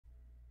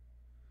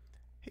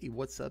Hey,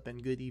 what's up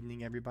and good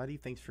evening, everybody.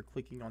 Thanks for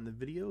clicking on the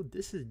video.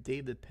 This is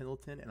David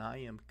Pendleton, and I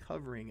am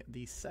covering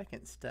the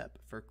second step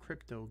for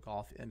Crypto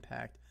Golf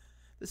Impact.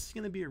 This is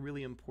going to be a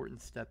really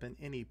important step in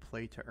any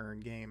play-to-earn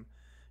game.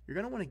 You're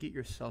going to want to get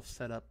yourself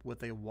set up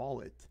with a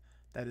wallet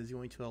that is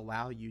going to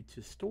allow you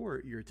to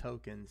store your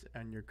tokens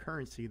and your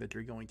currency that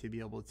you're going to be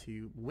able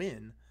to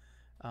win,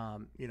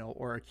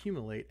 or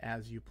accumulate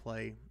as you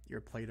play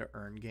your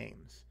play-to-earn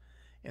games.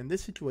 In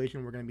this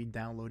situation, we're going to be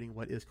downloading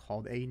what is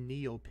called a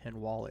Neopin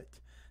wallet.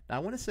 Now, I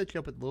want to set you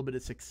up with a little bit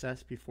of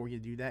success before you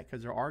do that,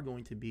 because there are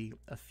going to be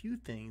a few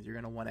things you're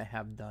going to want to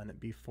have done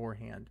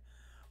beforehand.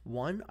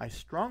 One, I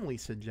strongly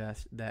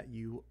suggest that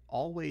you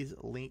always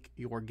link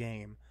your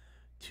game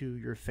to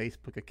your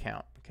Facebook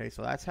account. Okay,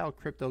 so that's how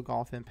Crypto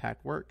Golf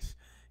Impact works.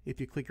 If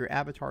you click your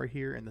avatar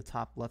here in the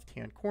top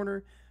left-hand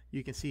corner,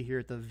 you can see here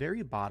at the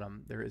very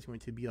bottom, there is going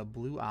to be a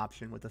blue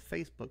option with a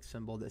Facebook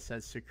symbol that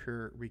says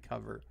Secure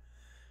Recover.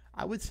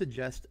 I would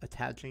suggest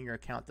attaching your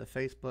account to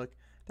Facebook.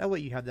 That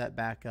way you have that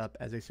backup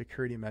as a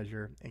security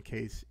measure in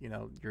case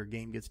your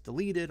game gets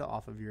deleted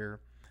off of your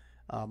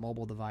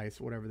mobile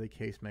device, whatever the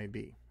case may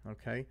be.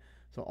 Okay,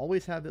 so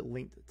always have it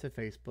linked to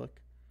Facebook.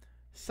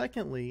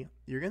 Secondly,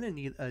 you're going to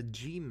need a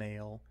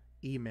Gmail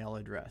email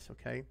address.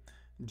 Okay,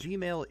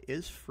 Gmail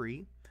is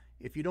free.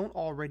 If you don't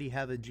already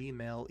have a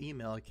Gmail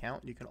email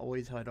account, you can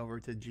always head over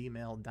to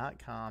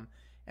gmail.com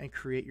and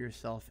create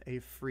yourself a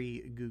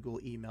free Google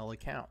email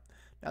account.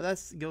 Now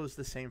that goes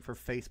the same for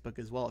Facebook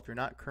as well. If you're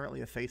not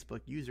currently a Facebook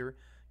user,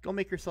 go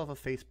make yourself a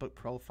Facebook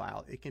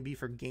profile. It can be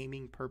for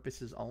gaming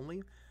purposes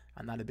only.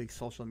 I'm not a big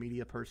social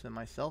media person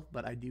myself,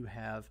 but I do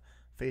have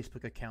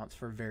Facebook accounts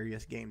for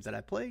various games that I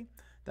play.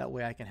 That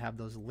way I can have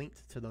those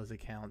linked to those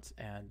accounts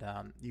and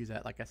use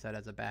that, like I said,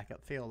 as a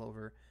backup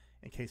failover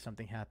in case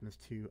something happens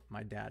to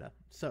my data.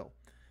 So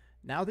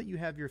now that you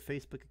have your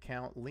Facebook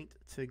account linked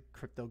to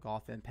Crypto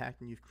Golf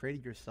Impact and you've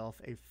created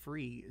yourself a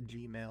free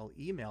Gmail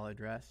email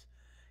address,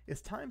 it's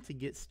time to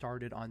get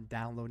started on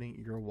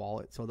downloading your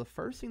wallet. So the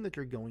first thing that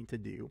you're going to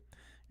do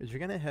is you're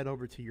going to head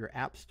over to your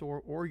App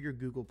Store or your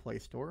Google Play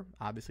Store.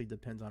 Obviously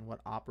depends on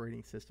what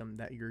operating system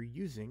that you're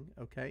using,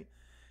 okay?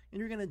 And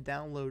you're going to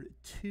download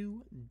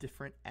two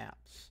different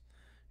apps.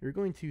 You're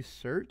going to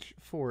search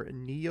for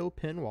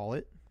Neopin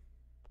wallet.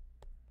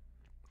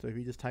 So if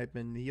you just type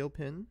in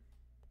Neopin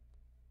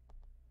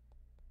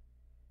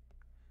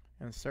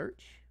and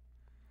search,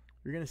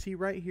 you're going to see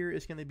right here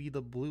it's going to be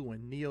the blue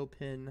one,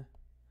 Neopin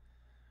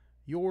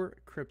your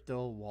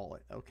crypto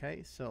wallet.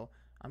 Okay, so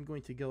I'm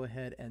going to go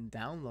ahead and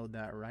download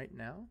that right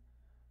now.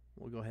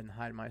 We'll go ahead and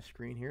hide my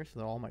screen here so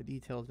that all my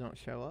details don't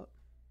show up.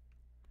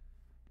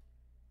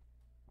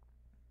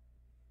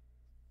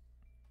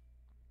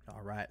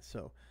 All right,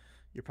 so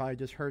you probably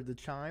just heard the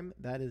chime.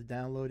 That is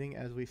downloading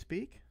as we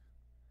speak.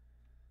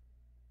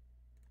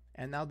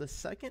 And now the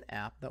second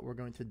app that we're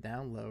going to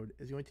download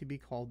is going to be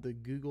called the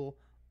Google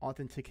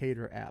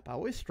Authenticator app. I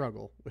always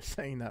struggle with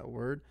saying that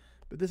word,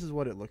 but this is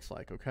what it looks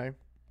like, okay?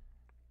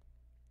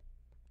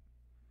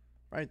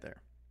 Right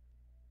there.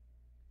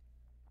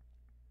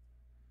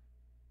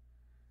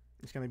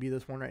 It's going to be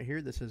this one right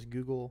here. This says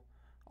Google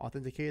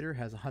Authenticator,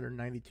 has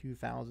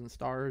 192,000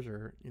 stars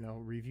or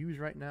reviews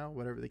right now,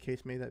 whatever the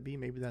case may that be.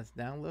 Maybe that's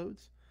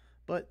downloads,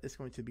 but it's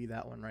going to be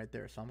that one right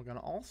there. So I'm going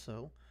to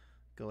also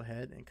go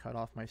ahead and cut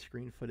off my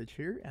screen footage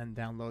here and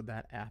download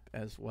that app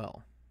as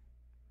well.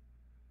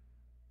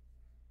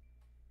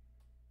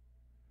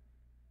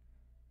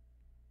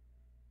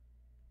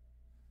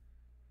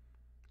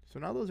 So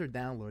now those are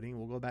downloading.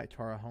 We'll go back to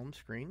our home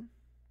screen.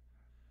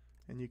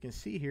 And you can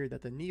see here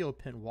that the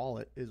Neopin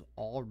wallet is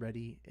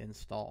already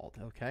installed,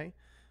 okay?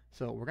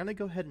 So we're going to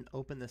go ahead and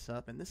open this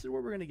up, and this is where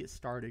we're going to get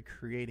started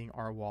creating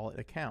our wallet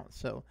account.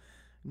 So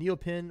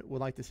Neopin would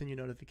like to send you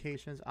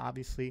notifications.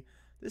 Obviously,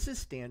 this is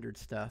standard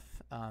stuff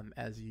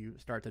as you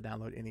start to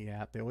download any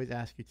app. They always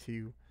ask you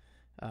to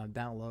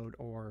download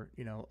or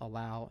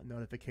allow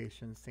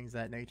notifications, things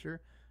of that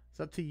nature. It's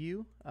up to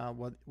you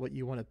what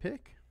you want to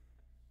pick.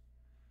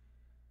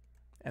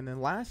 And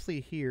then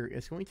lastly here,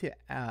 it's going to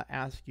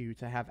ask you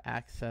to have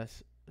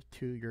access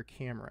to your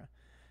camera.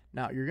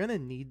 Now, you're going to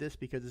need this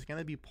because it's going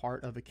to be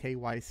part of a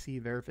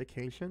KYC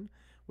verification,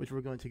 which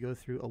we're going to go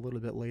through a little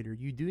bit later.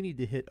 You do need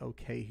to hit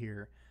OK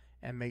here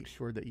and make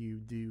sure that you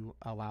do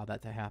allow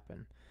that to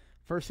happen.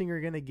 First thing you're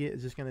going to get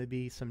is just going to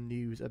be some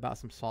news about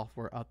some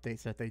software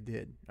updates that they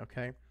did,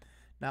 okay?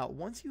 Now,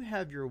 once you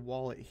have your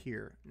wallet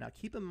here, now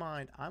keep in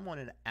mind, I'm on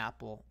an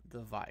Apple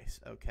device,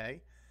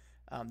 okay?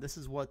 This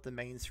is what the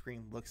main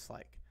screen looks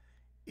like.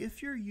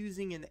 If you're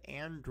using an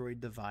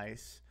Android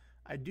device,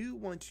 I do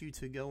want you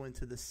to go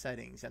into the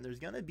settings, and there's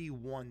going to be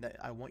one that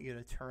I want you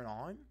to turn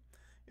on.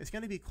 It's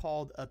going to be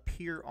called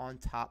Appear on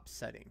Top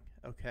setting,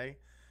 okay?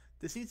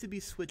 This needs to be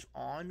switched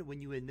on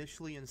when you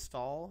initially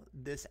install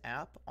this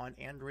app on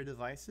Android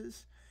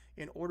devices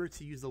in order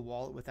to use the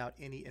wallet without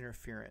any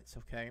interference,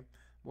 okay?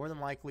 More than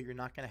likely, you're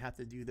not going to have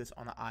to do this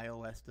on an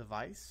iOS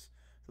device.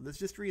 So this is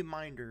just a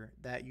reminder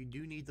that you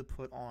do need to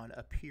put on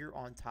Appear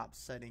on Top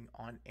setting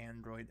on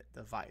Android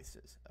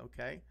devices,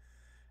 okay?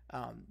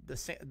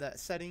 That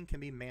setting can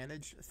be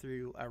managed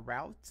through a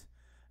route.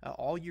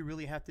 All you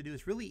really have to do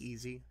is really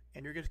easy,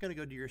 and you're just going to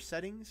go to your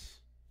settings.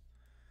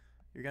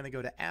 You're going to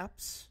go to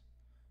apps,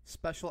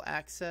 special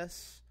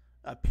access,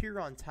 appear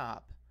on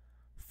top,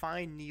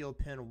 find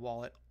Neopin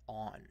wallet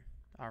on.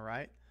 All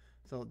right.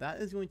 So that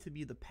is going to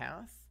be the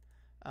path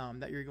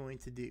that you're going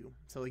to do.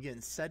 So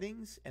again,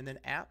 settings and then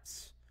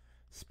apps,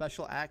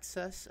 special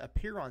access,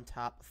 appear on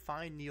top,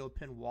 find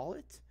Neopin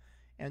wallet,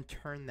 and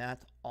turn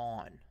that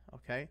on.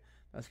 Okay.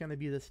 That's going to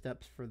be the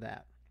steps for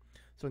that.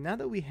 So now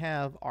that we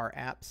have our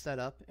app set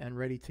up and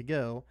ready to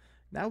go,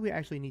 now we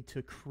actually need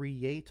to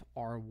create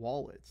our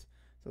wallets.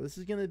 So this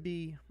is going to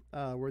be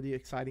where the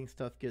exciting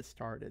stuff gets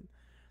started.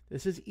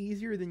 This is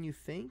easier than you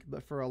think,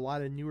 but for a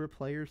lot of newer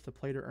players to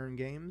play to earn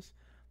games,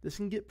 this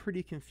can get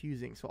pretty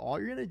confusing. So all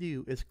you're going to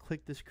do is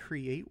click this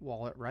create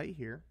wallet right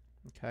here,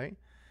 okay?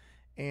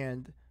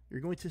 And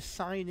you're going to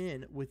sign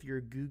in with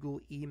your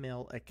Google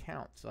email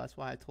account. So that's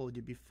why I told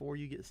you before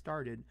you get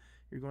started,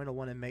 you're going to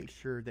want to make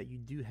sure that you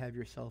do have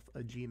yourself a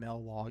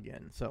Gmail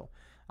login. So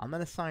I'm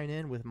going to sign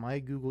in with my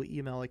Google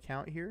email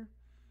account here.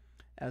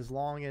 As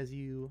long as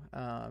you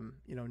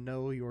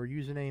know your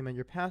username and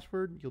your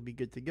password, you'll be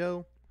good to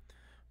go.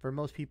 For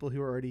most people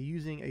who are already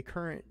using a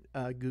current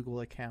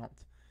Google account,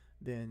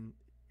 then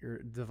your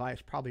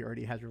device probably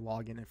already has your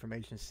login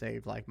information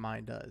saved like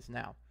mine does.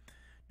 Now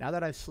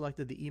that I've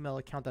selected the email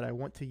account that I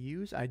want to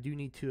use, I do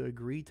need to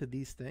agree to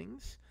these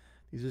things.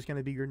 These are just going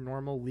to be your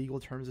normal legal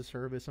terms of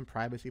service and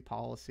privacy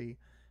policy.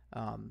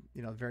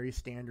 Very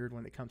standard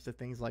when it comes to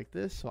things like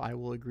this. So I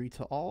will agree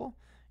to all,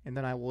 and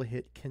then I will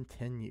hit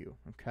continue.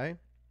 Okay.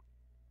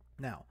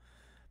 Now,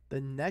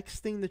 the next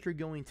thing that you're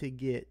going to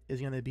get is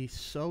going to be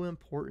so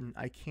important.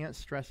 I can't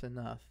stress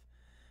enough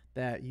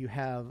that you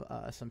have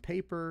some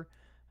paper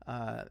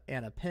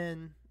and a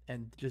pen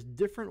and just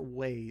different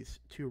ways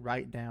to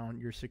write down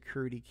your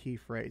security key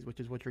phrase, which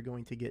is what you're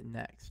going to get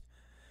next.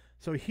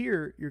 So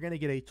here, you're going to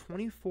get a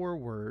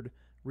 24-word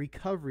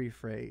recovery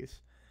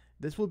phrase.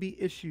 This will be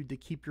issued to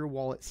keep your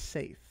wallet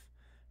safe.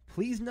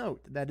 Please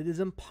note that it is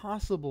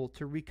impossible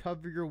to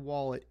recover your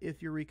wallet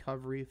if your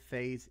recovery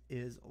phase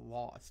is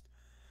lost.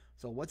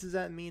 So what does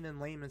that mean in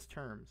layman's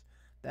terms?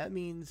 That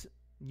means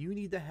you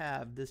need to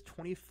have this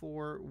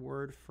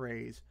 24-word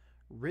phrase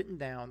written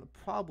down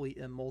probably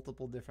in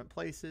multiple different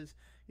places.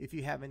 If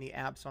you have any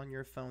apps on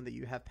your phone that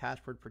you have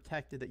password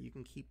protected that you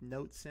can keep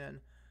notes in,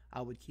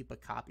 I would keep a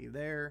copy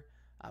there.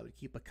 I would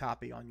keep a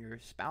copy on your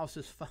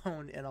spouse's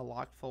phone in a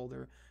locked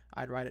folder.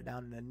 I'd write it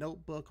down in a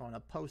notebook on a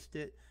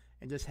Post-it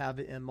and just have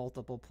it in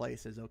multiple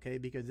places, okay?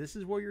 Because this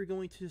is where you're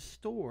going to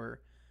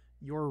store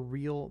your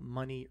real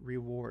money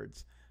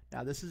rewards.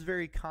 Now, this is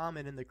very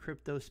common in the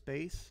crypto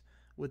space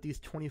with these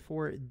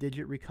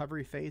 24-digit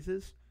recovery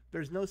phases.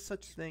 There's no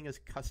such thing as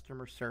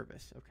customer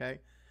service, okay?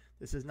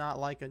 This is not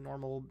like a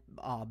normal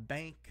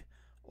bank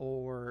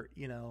or,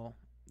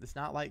 it's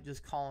not like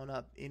just calling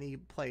up any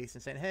place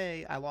and saying,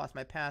 hey, I lost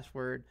my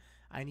password.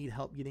 I need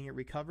help getting it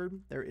recovered.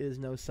 There is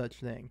no such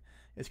thing.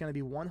 It's going to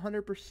be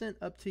 100%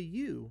 up to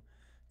you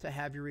to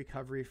have your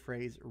recovery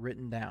phrase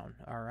written down,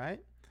 all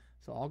right?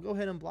 So I'll go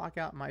ahead and block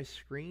out my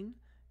screen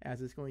as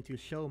it's going to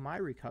show my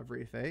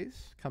recovery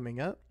phase coming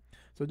up.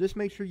 So just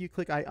make sure you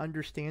click I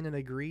understand and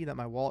agree that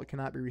my wallet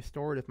cannot be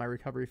restored if my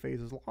recovery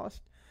phase is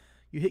lost.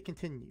 You hit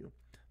continue.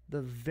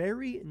 The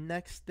very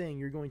next thing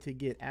you're going to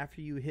get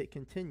after you hit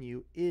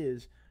continue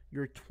is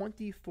your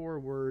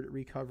 24-word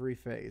recovery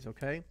phase,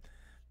 okay?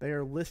 They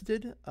are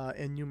listed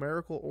in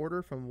numerical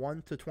order from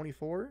 1 to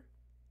 24.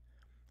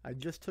 I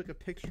just took a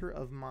picture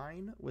of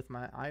mine with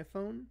my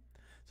iPhone.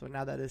 So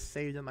now that is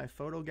saved in my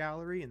photo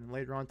gallery, and then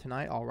later on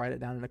tonight I'll write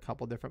it down in a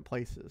couple different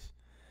places.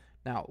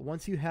 Now,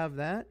 once you have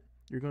that,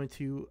 you're going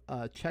to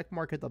check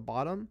mark at the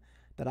bottom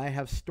that I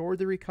have stored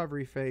the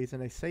recovery phase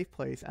in a safe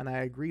place, and I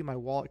agree my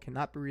wallet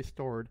cannot be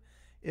restored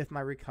if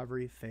my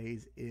recovery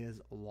phase is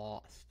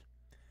lost.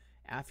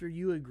 After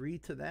you agree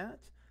to that,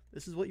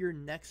 this is what your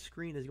next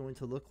screen is going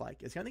to look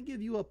like. It's going to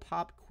give you a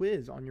pop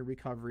quiz on your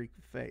recovery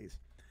phase.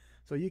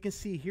 So you can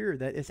see here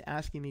that it's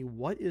asking me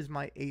what is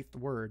my 8th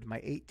word, my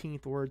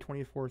 18th word,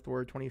 24th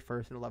word,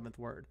 21st, and 11th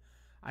word.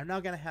 I'm now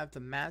going to have to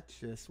match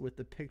this with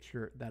the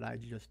picture that I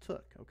just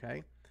took,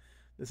 okay?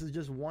 This is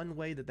just one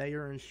way that they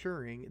are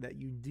ensuring that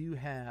you do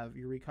have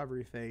your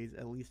recovery phase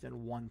at least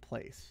in one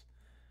place.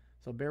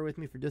 So bear with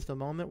me for just a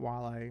moment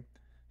while I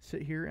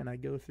sit here and I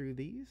go through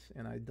these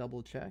and I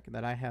double check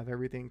that I have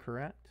everything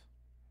correct.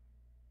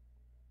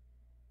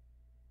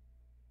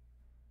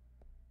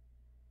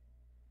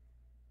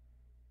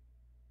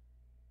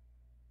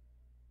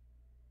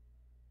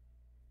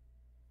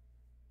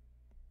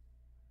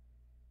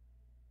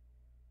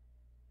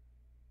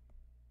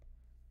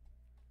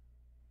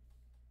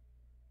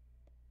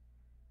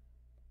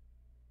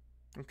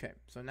 Okay,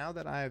 so now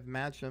that I've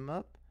matched them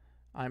up,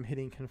 I'm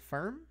hitting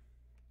confirm.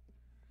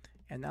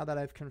 And now that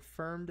I've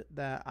confirmed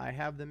that I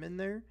have them in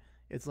there,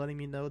 it's letting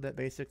me know that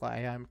basically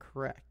I am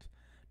correct.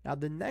 Now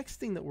the next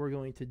thing that we're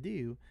going to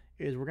do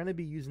is we're going to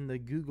be using the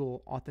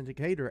Google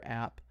Authenticator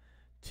app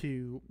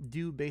to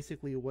do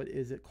basically what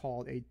is it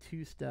called a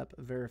two-step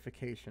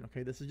verification.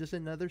 Okay, this is just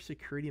another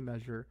security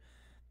measure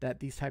that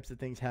these types of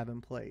things have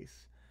in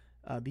place.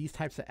 These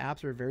types of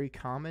apps are very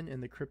common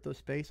in the crypto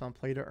space on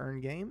play to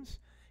earn games.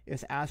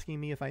 It's asking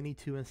me if I need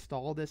to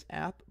install this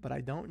app, but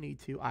I don't need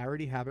to. I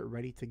already have it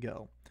ready to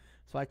go.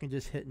 So I can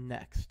just hit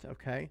next,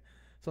 okay?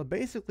 So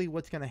basically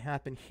what's going to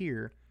happen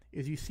here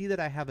is you see that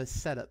I have a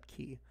setup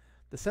key.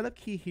 The setup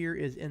key here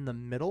is in the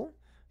middle.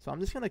 So I'm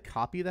just going to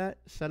copy that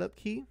setup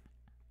key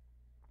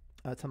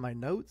to my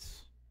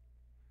notes.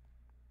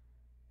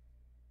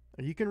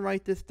 You can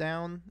write this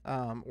down,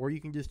 or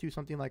you can just do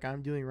something like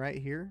I'm doing right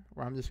here,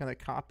 where I'm just going to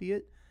copy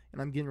it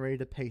and I'm getting ready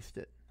to paste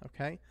it,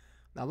 okay?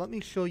 Now let me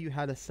show you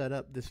how to set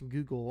up this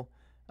Google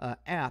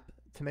app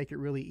to make it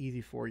really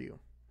easy for you.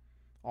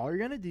 All you're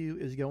going to do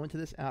is go into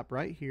this app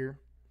right here,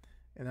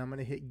 and I'm going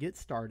to hit get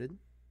started.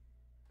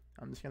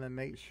 I'm just going to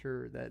make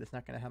sure that it's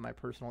not going to have my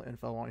personal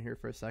info on here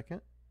for a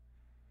second.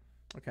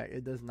 Okay,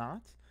 it does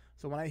not.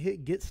 So when I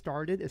hit get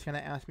started, it's going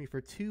to ask me for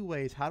two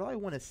ways. How do I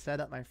want to set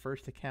up my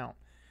first account?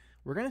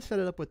 We're going to set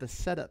it up with the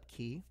setup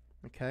key,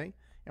 okay?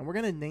 And we're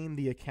going to name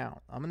the account.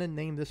 I'm going to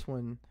name this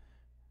one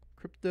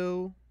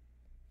Crypto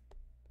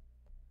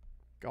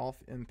Golf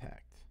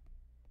Impact.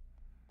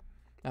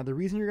 Now the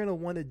reason you're going to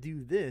want to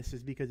do this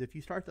is because if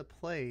you start to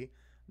play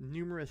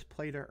numerous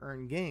play to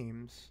earn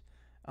games,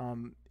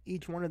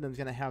 each one of them is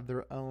going to have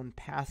their own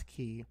pass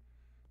key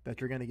that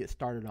you're going to get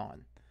started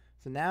on.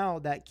 So now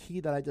that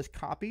key that I just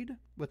copied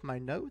with my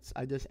notes,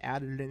 I just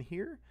added it in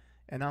here,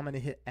 and I'm going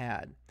to hit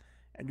add.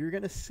 And you're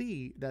going to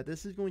see that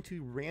this is going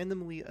to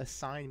randomly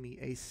assign me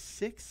a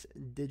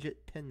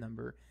 6-digit PIN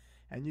number,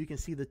 and you can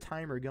see the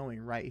timer going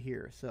right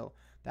here. So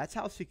that's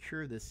how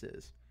secure this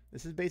is.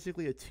 This is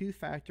basically a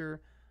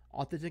two-factor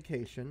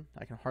authentication.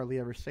 I can hardly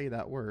ever say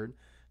that word.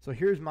 So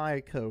here's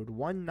my code,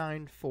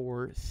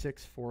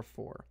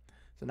 194644.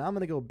 So now I'm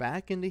going to go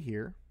back into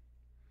here.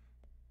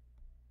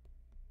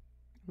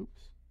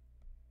 Oops.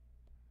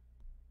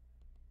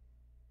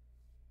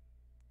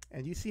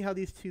 And you see how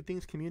these two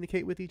things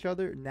communicate with each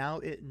other? Now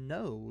it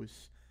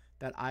knows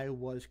that I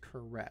was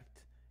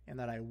correct and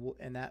that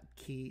that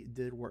key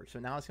did work. So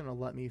now it's going to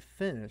let me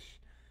finish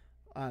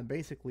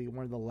basically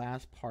one of the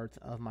last parts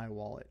of my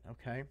wallet,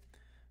 okay?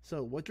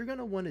 So what you're going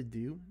to want to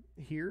do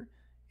here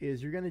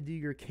is you're going to do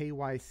your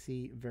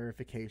KYC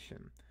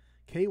verification.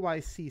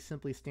 KYC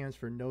simply stands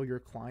for Know Your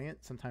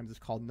Client. Sometimes it's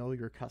called Know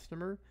Your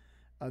Customer.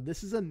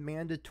 This is a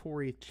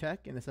mandatory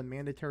check, and it's a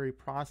mandatory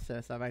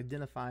process of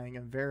identifying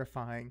and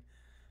verifying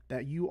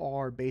that you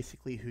are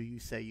basically who you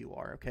say you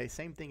are, okay?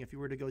 Same thing if you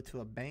were to go to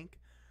a bank,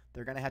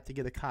 they're going to have to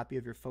get a copy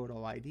of your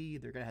photo ID.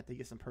 They're going to have to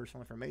get some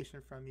personal information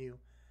from you.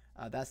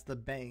 That's the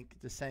bank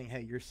just saying,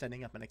 hey, you're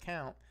setting up an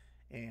account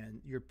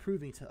and you're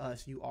proving to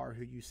us you are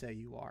who you say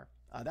you are.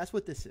 That's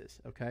what this is,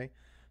 okay?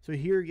 So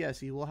here,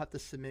 yes, you will have to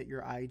submit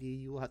your ID.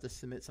 You will have to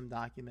submit some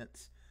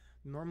documents.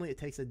 Normally it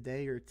takes a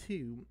day or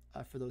two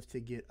for those to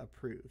get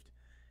approved.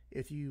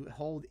 If you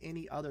hold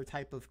any other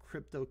type of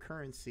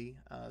cryptocurrency,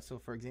 so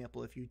for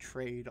example, if you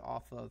trade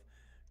off of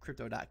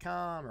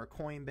crypto.com or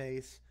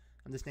Coinbase,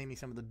 I'm just naming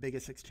some of the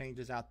biggest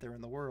exchanges out there in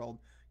the world,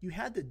 you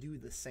had to do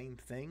the same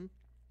thing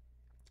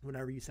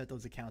whenever you set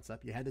those accounts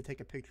up. You had to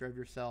take a picture of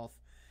yourself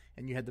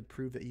and you had to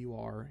prove that you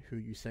are who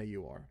you say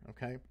you are,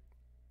 okay?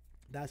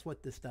 That's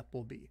what this step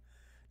will be.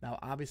 Now,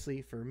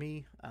 obviously for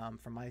me,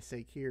 for my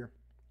sake here,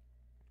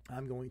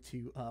 I'm going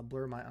to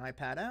blur my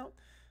iPad out,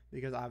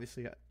 because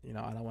obviously, you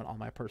know, I don't want all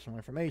my personal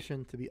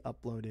information to be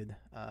uploaded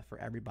for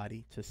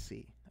everybody to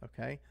see,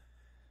 okay?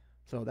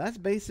 So that's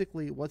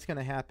basically what's going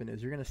to happen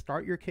is you're going to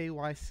start your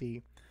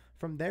KYC.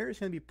 From there, it's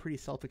going to be pretty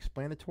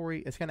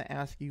self-explanatory. It's going to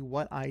ask you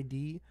what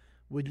ID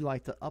would you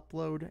like to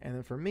upload, and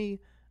then for me,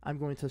 I'm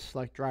going to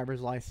select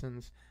driver's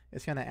license.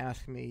 It's going to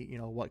ask me, you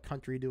know, what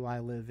country do I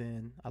live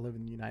in? I live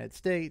in the United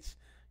States.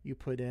 You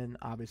put in,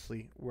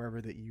 obviously, wherever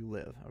that you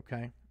live,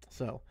 okay?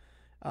 So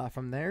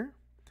from there,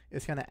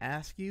 it's going to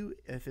ask you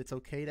if it's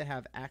okay to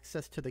have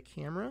access to the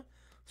camera.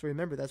 So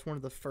remember, that's one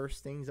of the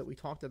first things that we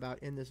talked about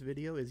in this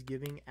video is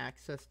giving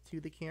access to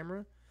the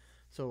camera.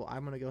 So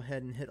I'm going to go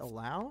ahead and hit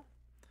allow.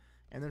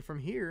 And then from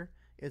here,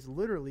 it's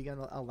literally going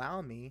to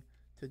allow me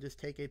to just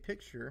take a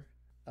picture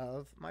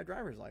of my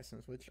driver's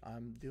license, which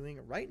I'm doing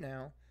right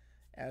now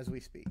as we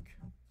speak.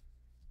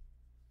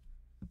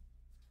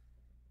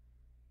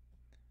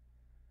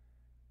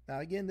 Now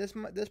again, this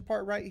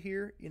part right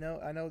here, you know,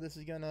 I know this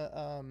is going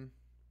to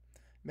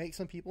make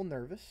some people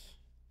nervous,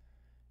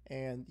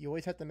 and you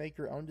always have to make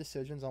your own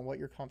decisions on what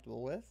you're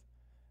comfortable with.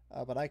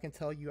 But I can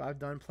tell you, I've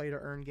done play to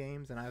earn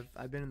games, and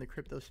I've been in the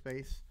crypto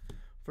space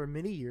for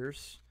many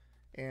years,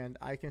 and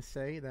I can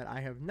say that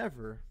I have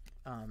never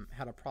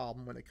had a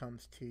problem when it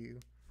comes to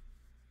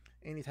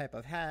any type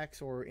of hacks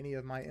or any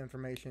of my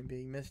information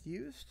being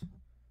misused.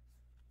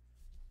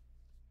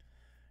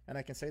 And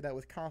I can say that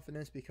with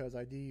confidence because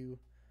I do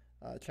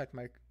check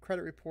my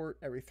credit report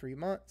every 3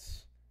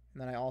 months.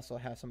 And then I also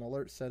have some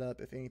alerts set up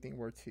if anything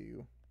were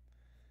to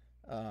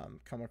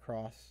come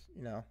across,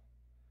 you know,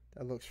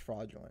 that looks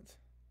fraudulent.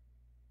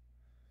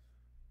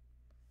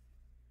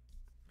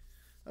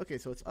 Okay,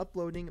 so it's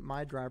uploading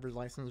my driver's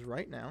license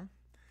right now.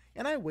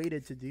 And I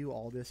waited to do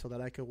all this so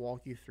that I could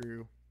walk you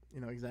through,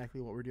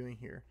 exactly what we're doing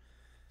here.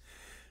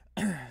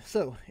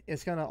 So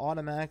it's going to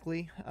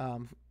automatically,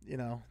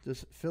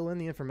 just fill in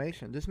the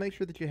information. Just make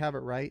sure that you have it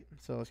right.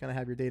 So it's going to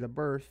have your date of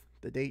birth,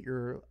 the date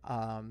your,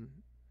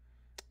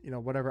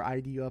 whatever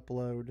ID you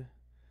upload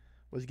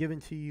was given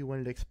to you, when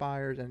it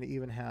expires, and it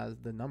even has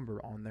the number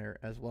on there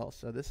as well.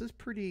 So this is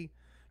pretty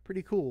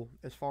cool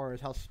as far as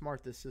how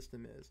smart this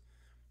system is.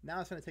 Now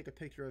it's going to take a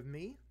picture of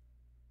me.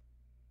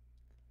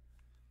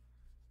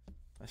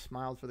 I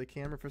smiled for the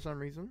camera for some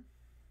reason.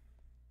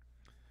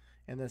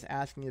 And then it's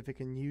asking if it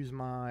can use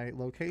my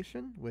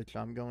location, which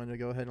I'm going to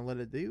go ahead and let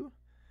it do.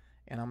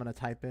 And I'm going to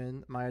type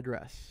in my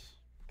address.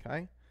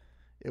 Okay.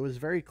 It was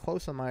very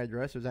close on my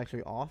address. It was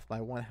actually off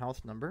by one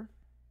house number.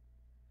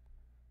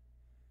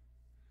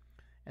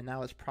 And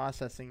now it's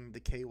processing the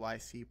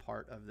KYC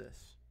part of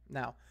this.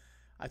 Now,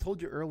 I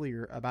told you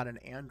earlier about an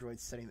Android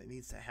setting that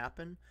needs to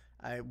happen.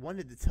 I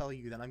wanted to tell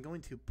you that I'm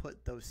going to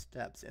put those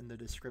steps in the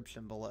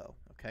description below.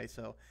 Okay,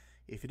 so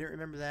if you didn't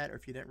remember that, or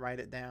if you didn't write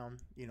it down,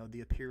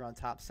 the appear on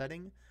top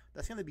setting,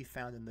 that's going to be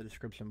found in the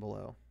description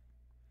below.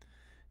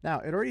 Now,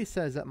 it already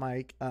says that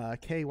my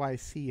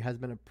KYC has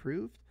been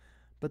approved,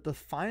 but the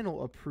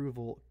final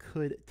approval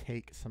could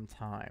take some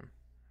time.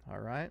 All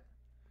right.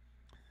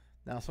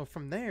 Now, so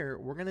from there,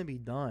 we're going to be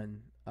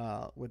done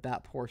with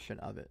that portion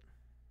of it.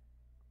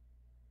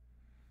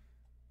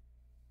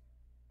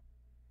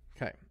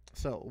 Okay,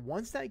 so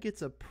once that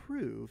gets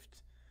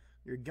approved,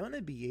 you're going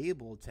to be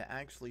able to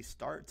actually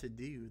start to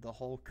do the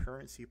whole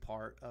currency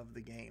part of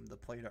the game, the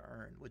play to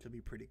earn, which will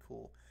be pretty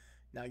cool.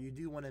 Now, you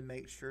do want to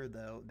make sure,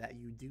 though, that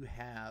you do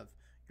have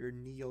your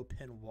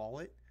Neopin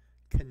wallet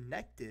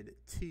connected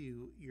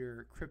to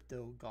your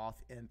Crypto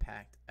Golf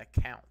Impact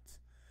account.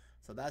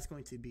 So that's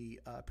going to be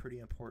pretty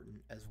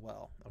important as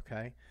well,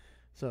 okay?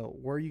 So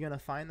where are you going to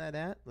find that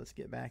at? Let's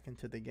get back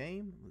into the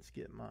game. Let's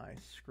get my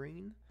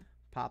screen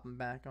popping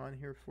back on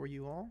here for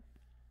you all.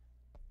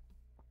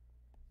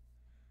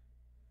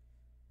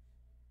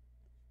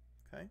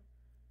 Okay.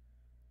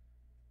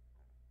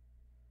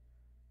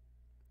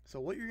 So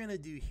what you're going to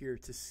do here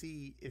to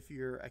see if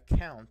your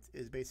account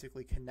is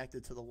basically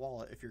connected to the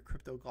wallet, if your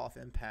Crypto Golf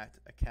Impact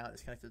account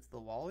is connected to the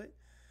wallet,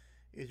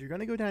 is you're going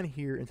to go down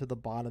here into the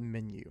bottom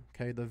menu,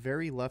 okay, the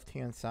very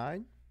left-hand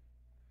side.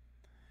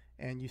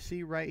 And you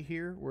see right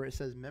here where it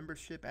says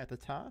membership at the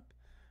top,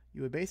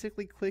 you would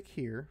basically click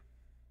here.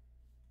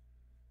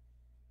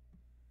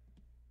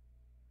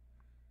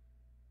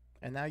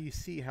 And now you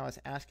see how it's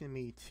asking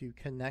me to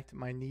connect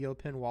my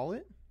Neopin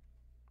wallet.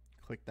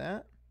 Click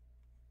that.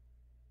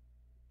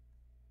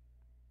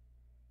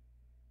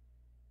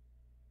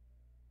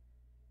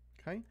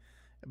 Okay,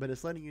 but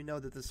it's letting you know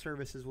that the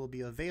services will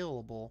be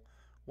available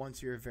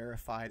once you're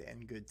verified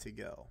and good to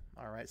go.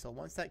 All right, so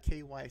once that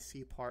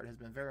KYC part has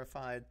been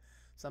verified,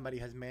 somebody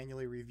has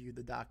manually reviewed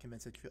the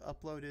documents that you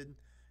uploaded,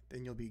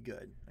 then you'll be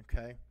good,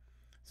 okay?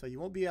 So you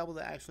won't be able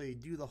to actually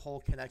do the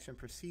whole connection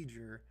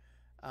procedure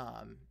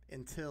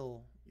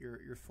until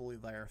you're fully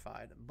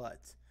verified, but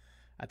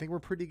I think we're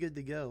pretty good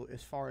to go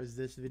as far as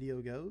this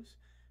video goes.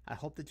 I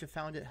hope that you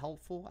found it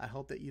helpful. I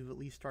hope that you've at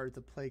least started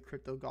to play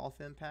Crypto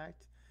Golf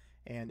Impact.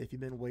 And if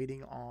you've been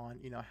waiting on,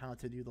 how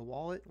to do the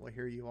wallet, well,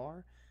 here you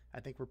are. I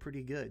think we're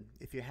pretty good.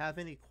 If you have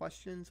any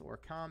questions or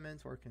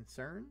comments or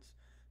concerns,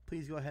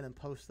 please go ahead and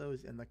post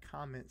those in the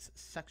comments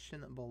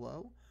section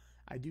below.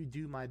 I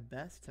do my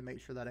best to make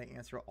sure that I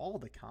answer all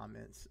the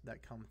comments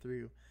that come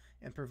through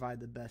and provide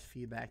the best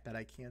feedback that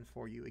I can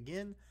for you.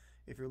 Again,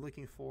 if you're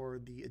looking for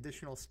the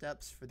additional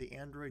steps for the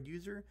Android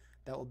user,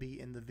 that will be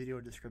in the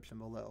video description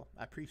below.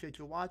 I appreciate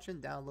you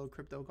watching. Download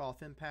Crypto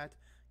Golf Impact.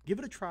 Give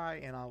it a try,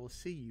 and I will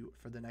see you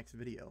for the next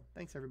video.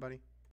 Thanks, everybody.